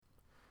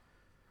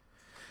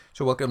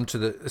So welcome to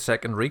the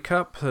second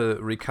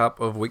recap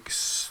of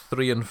weeks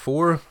 3 and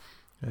 4.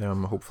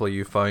 Hopefully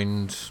you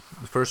found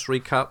the first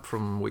recap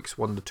from weeks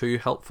 1 to 2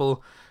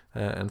 helpful,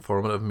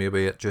 informative.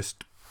 Maybe it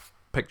just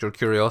piqued your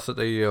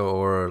curiosity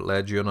or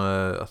led you on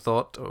a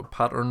thought, or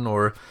pattern,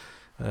 or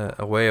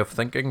a way of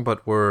thinking.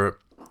 But we're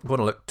going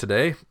to look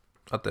today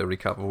at the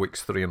recap of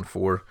weeks 3 and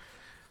 4.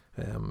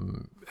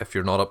 If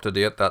you're not up to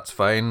date, that's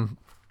fine.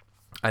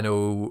 I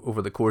know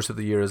over the course of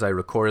the year as I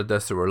recorded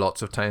this, there were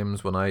lots of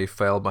times when I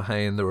fell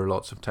behind. There were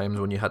lots of times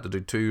when you had to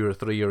do 2 or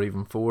 3 or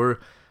even 4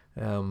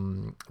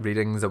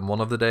 readings in one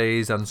of the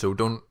days. And so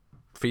don't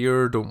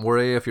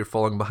worry if you're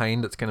falling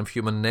behind. It's kind of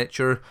human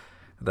nature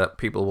that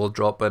people will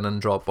drop in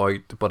and drop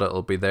out, but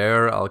it'll be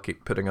there. I'll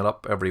keep putting it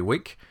up every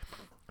week.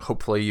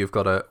 Hopefully you've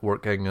got it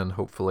working, and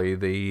hopefully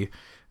the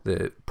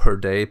per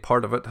day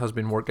part of it has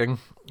been working.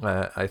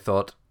 I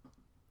thought,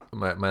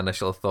 my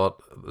initial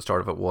thought at the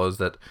start of it was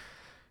that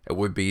it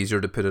would be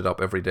easier to put it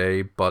up every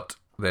day, but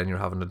then you're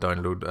having to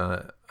download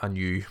a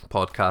new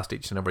podcast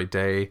each and every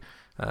day,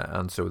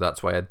 and so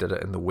that's why I did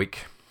it in the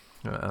week,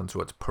 and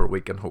so it's per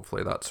week, and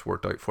hopefully that's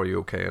worked out for you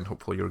okay, and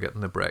hopefully you're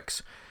getting the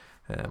breaks.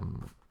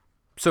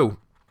 So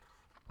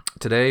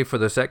today, for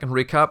the second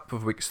recap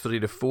of weeks 3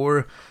 to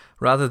 4,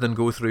 rather than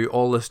go through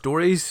all the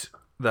stories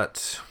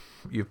that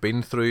you've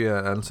been through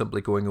and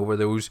simply going over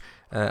those,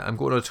 I'm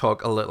going to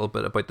talk a little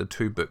bit about the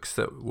 2 books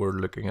that we're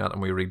looking at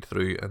and we read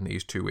through in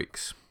these 2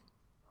 weeks.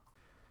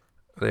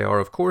 They are,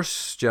 of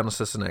course,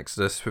 Genesis and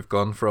Exodus. We've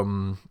gone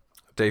from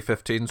day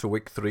 15, so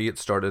week 3, it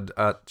started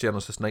at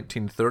Genesis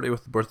 19:30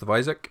 with the birth of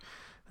Isaac,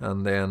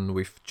 and then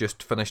we've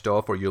just finished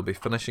off, or you'll be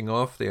finishing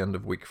off, the end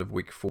of week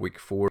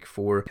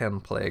 4, 10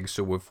 plagues.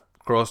 So we've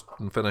crossed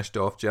and finished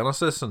off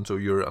Genesis, and so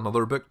you're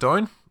another book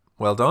down.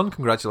 Well done,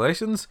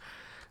 congratulations.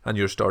 And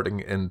you're starting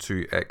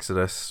into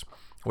Exodus,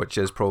 which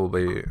is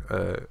probably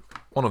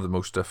one of the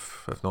most,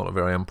 if not a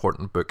very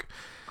important book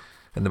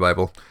in the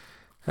Bible.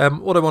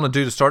 What I want to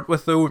do to start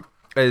with, though,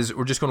 is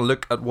we're just going to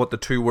look at what the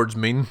 2 words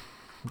mean.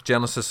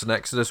 Genesis and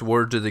Exodus,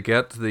 where do they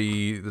get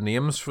the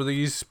names for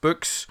these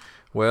books?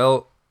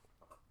 Well,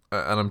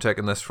 and I'm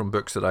taking this from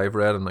books that I've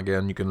read, and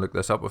again, you can look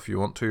this up if you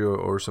want to,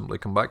 or simply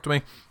come back to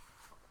me.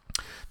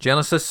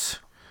 Genesis,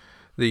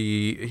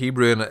 the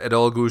Hebrew, and it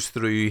all goes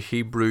through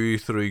Hebrew,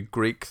 through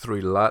Greek,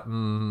 through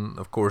Latin.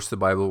 Of course, the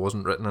Bible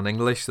wasn't written in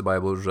English. The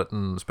Bible was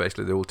written,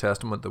 especially the Old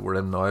Testament that we're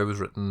in now, was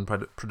written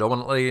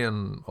predominantly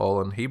and all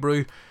in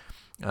Hebrew.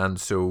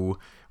 And so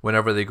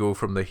whenever they go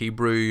from the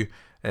Hebrew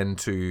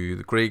into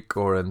the Greek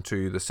or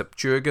into the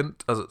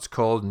Septuagint, as it's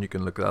called, and you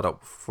can look that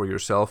up for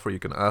yourself, or you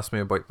can ask me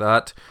about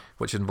that,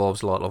 which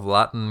involves a lot of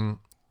Latin,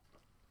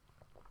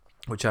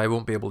 which I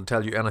won't be able to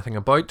tell you anything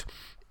about.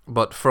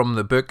 But from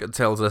the book, it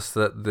tells us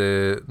that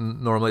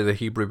normally the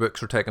Hebrew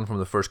books are taken from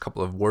the first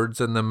couple of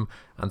words in them,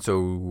 and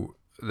so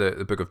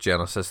the book of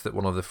Genesis, that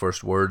one of the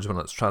first words, when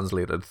it's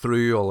translated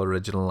through all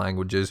original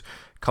languages,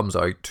 comes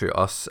out to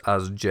us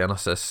as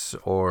Genesis,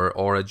 or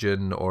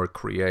origin, or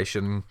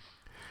creation.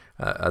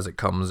 As it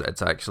comes,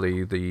 it's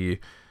actually the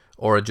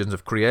origins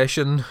of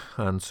creation,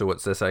 and so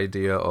it's this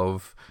idea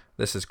of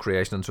this is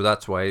creation, and so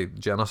that's why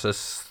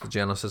Genesis, the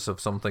genesis of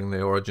something,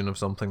 the origin of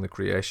something, the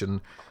creation,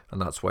 and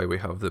that's why we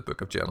have the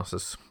book of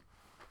Genesis.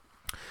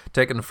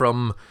 Taken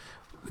from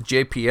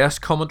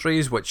JPS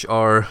commentaries, which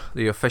are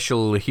the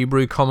official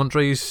Hebrew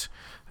commentaries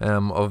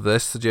of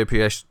this, the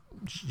JPS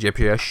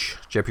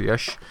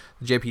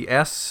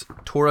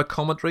Torah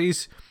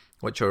commentaries,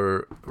 which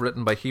are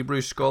written by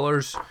Hebrew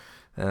scholars.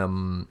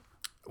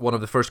 One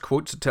of the first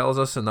quotes it tells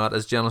us, and that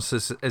is,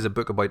 Genesis is a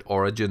book about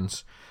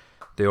origins.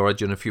 The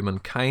origin of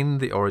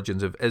humankind, the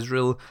origins of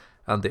Israel,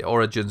 and the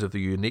origins of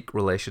the unique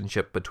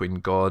relationship between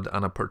God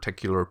and a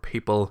particular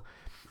people.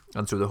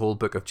 And so the whole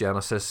book of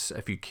Genesis,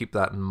 if you keep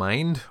that in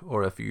mind,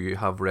 or if you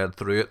have read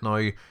through it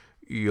now,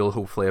 you'll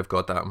hopefully have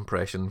got that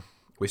impression.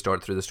 We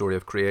start through the story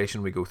of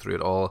creation, we go through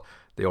it all,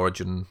 the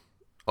origin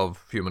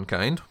of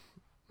humankind.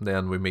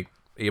 Then we meet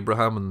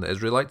Abraham and the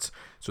Israelites,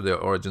 so the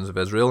origins of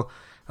Israel,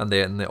 and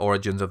then the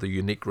origins of the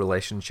unique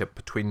relationship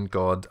between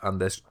God and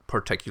this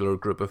particular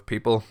group of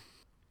people.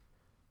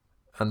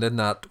 And in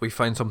that, we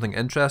find something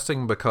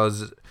interesting,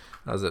 because,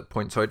 as it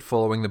points out,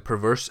 following the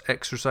perverse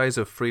exercise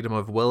of freedom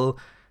of will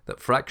that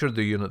fractured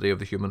the unity of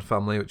the human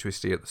family, which we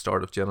see at the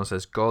start of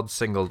Genesis, God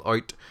singled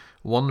out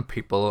one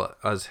people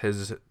as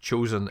his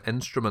chosen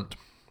instrument,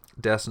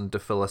 destined to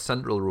fill a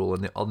central role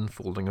in the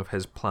unfolding of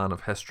his plan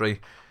of history.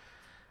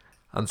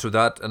 And so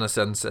that, in a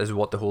sense, is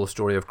what the whole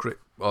story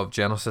of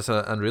Genesis,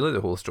 and really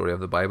the whole story of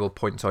the Bible,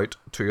 points out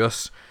to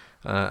us,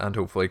 and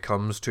hopefully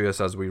comes to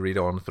us as we read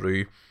on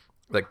through,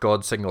 that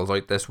God singles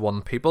out this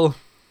one people,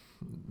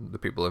 the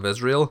people of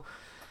Israel,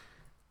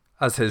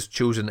 as his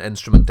chosen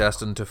instrument,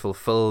 destined to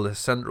fulfill the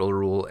central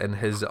role in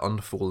his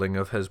unfolding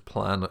of his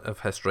plan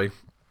of history.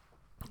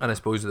 And I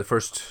suppose the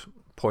first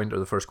point, or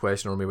the first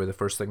question, or maybe the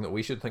first thing that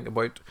we should think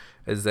about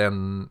is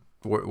then,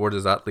 where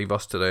does that leave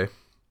us today?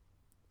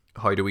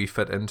 How do we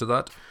fit into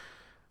that?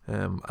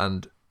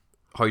 And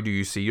how do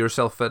you see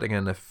yourself fitting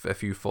in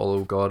if you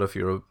follow God, if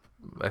you're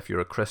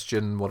a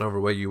Christian, whatever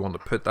way you want to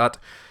put that?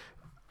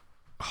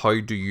 how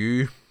do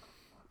you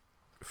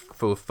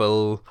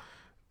fulfill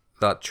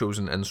that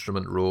chosen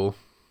instrument role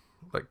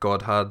that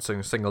God had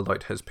singled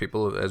out his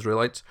people, the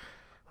Israelites,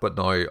 but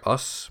now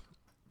us?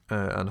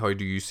 And how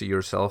do you see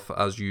yourself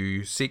as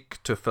you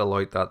seek to fill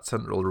out that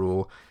central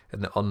role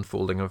in the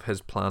unfolding of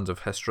his plans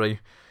of history?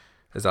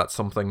 Is that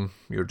something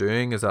you're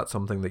doing? Is that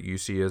something that you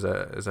see as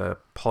a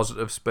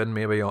positive spin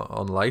maybe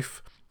on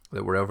life?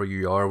 That wherever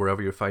you are,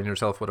 wherever you find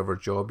yourself, whatever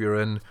job you're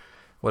in,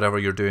 whatever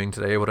you're doing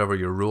today, whatever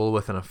your role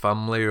within a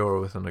family or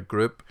within a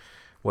group,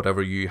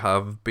 whatever you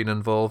have been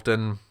involved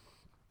in,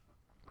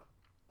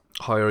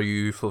 how are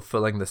you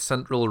fulfilling the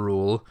central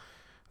role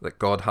that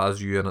God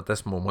has you in at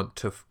this moment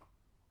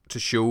to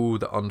show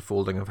the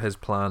unfolding of his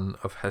plan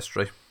of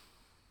history?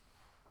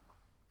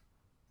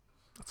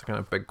 That's a kind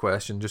of big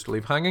question just to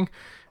leave hanging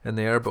in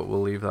the air, but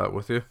we'll leave that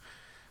with you.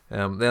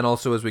 Then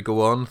also, as we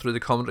go on through the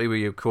commentary,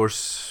 we of course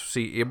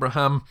see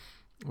Abraham.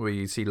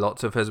 We see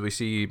lots of his. We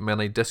see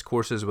many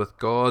discourses with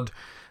God.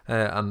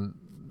 And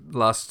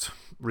last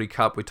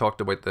recap, we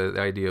talked about the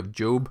idea of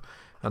Job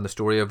and the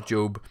story of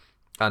Job.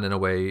 And in a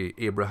way,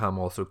 Abraham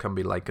also can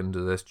be likened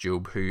to this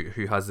Job,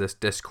 who has this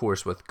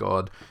discourse with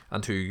God,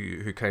 and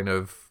who kind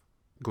of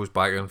goes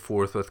back and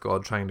forth with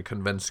God, trying to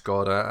convince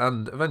God,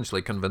 and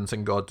eventually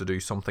convincing God to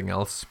do something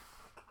else.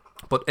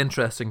 But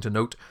interesting to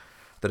note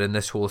that in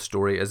this whole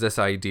story is this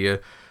idea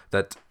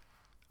that,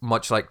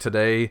 much like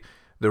today,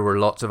 there were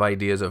lots of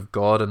ideas of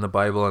God in the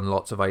Bible and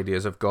lots of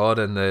ideas of God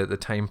in the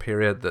time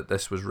period that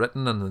this was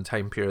written and the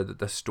time period that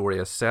this story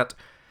is set.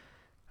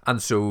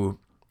 And so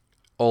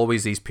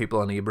always these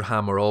people and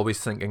Abraham are always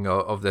thinking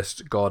of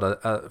this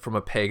God from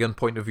a pagan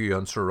point of view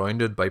and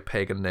surrounded by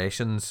pagan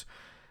nations.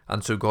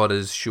 And so God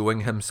is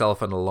showing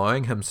himself and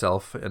allowing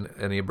himself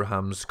in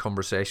Abraham's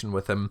conversation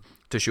with him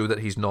to show that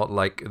he's not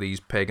like these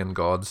pagan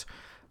gods,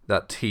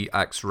 that he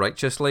acts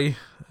righteously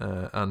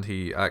and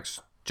he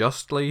acts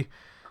justly.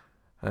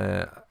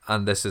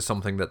 And this is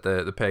something that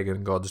the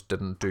pagan gods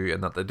didn't do,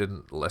 and that they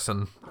didn't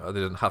listen. They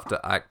didn't have to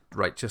act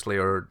righteously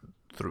or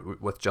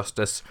with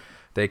justice.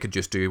 They could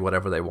just do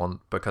whatever they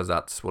want because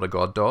that's what a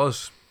god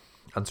does.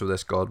 And so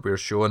this God we're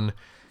shown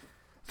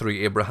through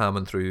Abraham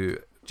and through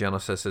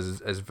Genesis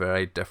is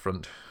very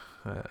different,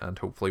 and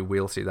hopefully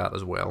we'll see that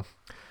as well.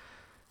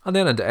 And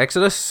then into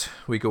Exodus,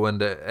 we go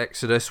into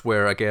Exodus,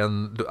 where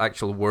again the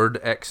actual word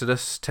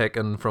Exodus,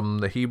 taken from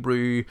the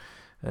Hebrew,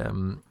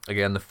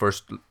 again the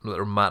first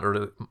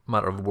matter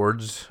of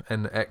words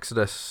in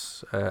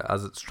Exodus,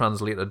 as it's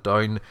translated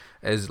down,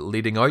 is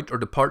leading out or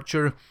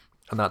departure,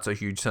 and that's a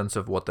huge sense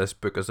of what this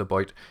book is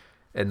about,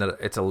 in that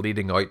it's a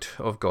leading out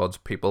of God's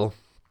people.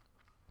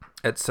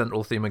 Its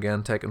central theme,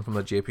 again taken from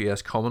the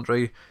JPS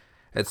commentary,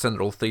 its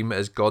central theme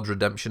is God's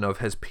redemption of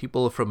his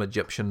people from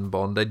Egyptian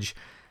bondage.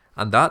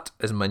 And that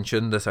is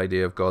mentioned, this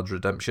idea of God's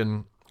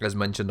redemption, is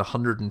mentioned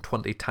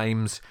 120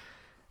 times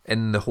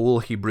in the whole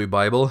Hebrew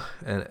Bible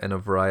in a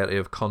variety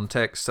of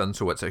contexts. And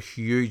so it's a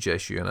huge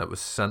issue, and it was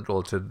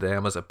central to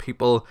them as a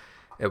people.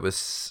 It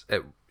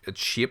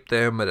shaped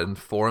them, it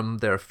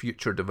informed their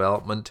future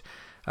development.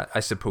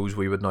 I suppose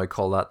we would now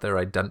call that their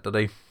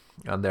identity.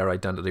 And their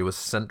identity was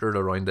centered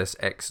around this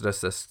exodus,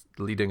 this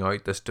leading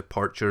out, this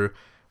departure,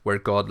 where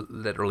God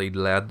literally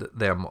led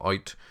them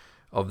out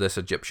of this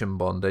Egyptian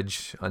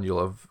bondage. And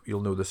you'll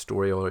know the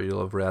story, or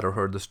you'll have read or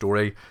heard the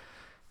story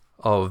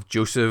of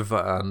Joseph.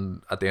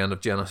 And at the end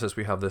of Genesis,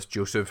 we have this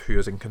Joseph who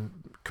is in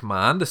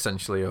command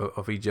essentially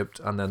of Egypt,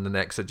 and then the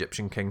next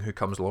Egyptian king who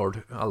comes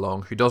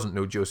along, who doesn't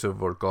know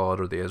Joseph or God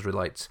or the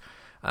Israelites,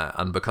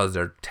 and because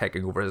they're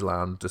taking over his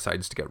land,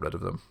 decides to get rid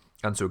of them.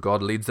 And so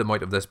God leads them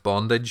out of this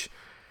bondage,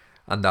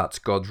 and that's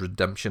God's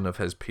redemption of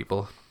his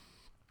people.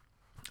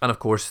 And of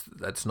course,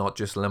 it's not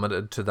just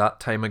limited to that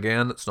time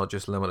again, it's not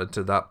just limited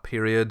to that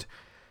period,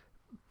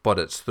 but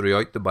it's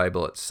throughout the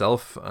Bible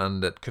itself,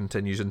 and it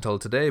continues until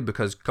today,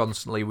 because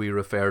constantly we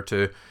refer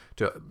to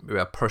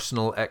a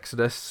personal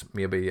exodus,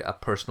 maybe a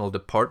personal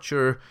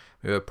departure,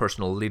 maybe a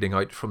personal leading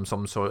out from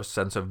some sort of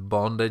sense of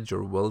bondage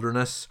or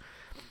wilderness.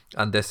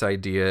 And this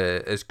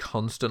idea is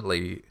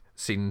constantly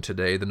seen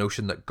today, the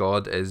notion that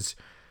God is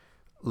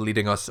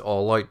leading us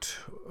all out.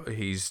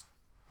 He's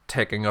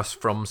taking us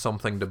from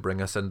something to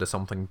bring us into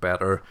something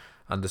better,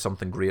 and to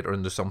something greater,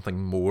 into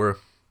something more.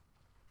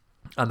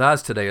 And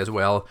as today as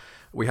well,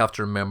 we have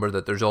to remember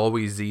that there's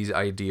always these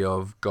idea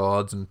of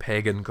gods and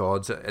pagan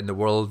gods in the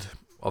world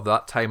of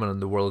that time and in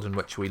the world in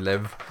which we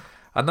live.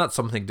 And that's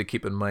something to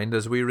keep in mind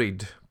as we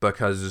read,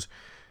 because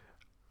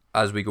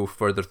as we go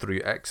further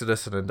through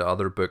Exodus and into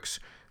other books,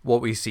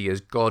 what we see is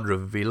God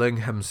revealing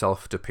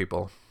himself to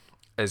people,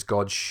 is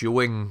God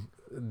showing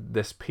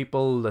this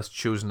people, this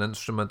chosen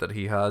instrument that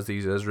he has,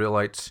 these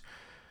Israelites,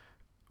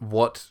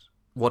 what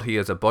he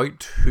is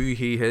about, who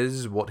he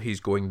is, what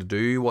he's going to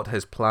do, what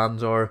his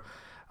plans are,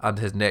 and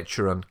his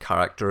nature and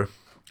character.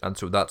 And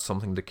so that's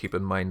something to keep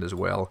in mind as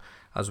well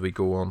as we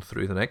go on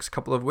through the next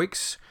couple of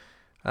weeks.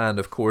 And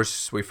of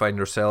course, we find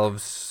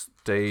ourselves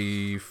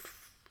day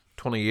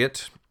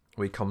 28.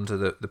 We come to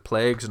the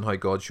plagues and how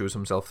God shows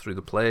himself through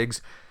the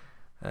plagues,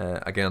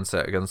 again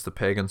set against the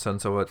pagan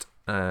sense of it.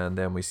 And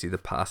then we see the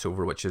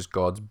Passover, which is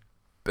God's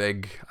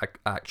big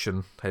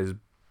action, his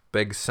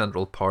big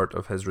central part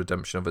of his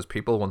redemption of his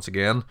people once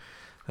again,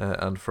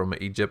 and from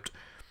Egypt.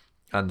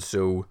 And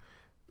so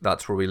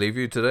that's where we leave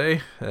you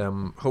today.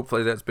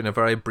 Hopefully that's been a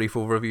very brief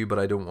overview, but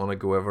I don't want to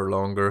go ever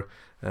longer.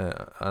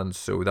 And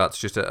so that's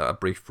just a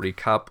brief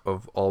recap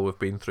of all we've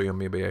been through, and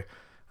maybe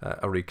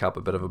a recap,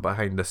 a bit of a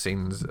behind the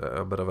scenes,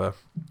 a bit of a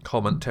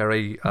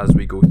commentary as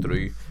we go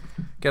through.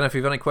 Again, if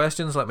you have any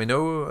questions, let me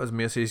know, as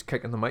Macy's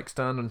kicking the mic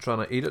stand and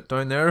trying to eat it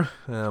down there.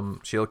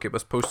 She'll keep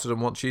us posted on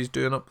what she's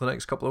doing up the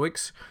next couple of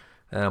weeks.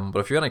 But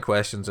if you have any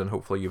questions, and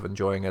hopefully you're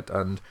enjoying it,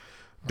 and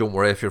don't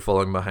worry if you're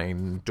falling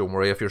behind, don't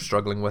worry if you're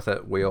struggling with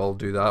it, we all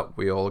do that,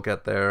 we all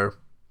get there.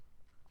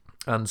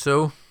 And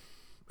so,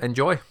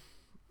 enjoy.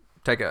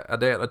 Take it a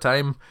day at a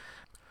time,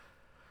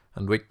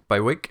 and week by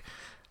week,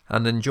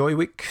 and enjoy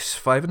weeks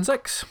 5 and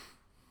 6.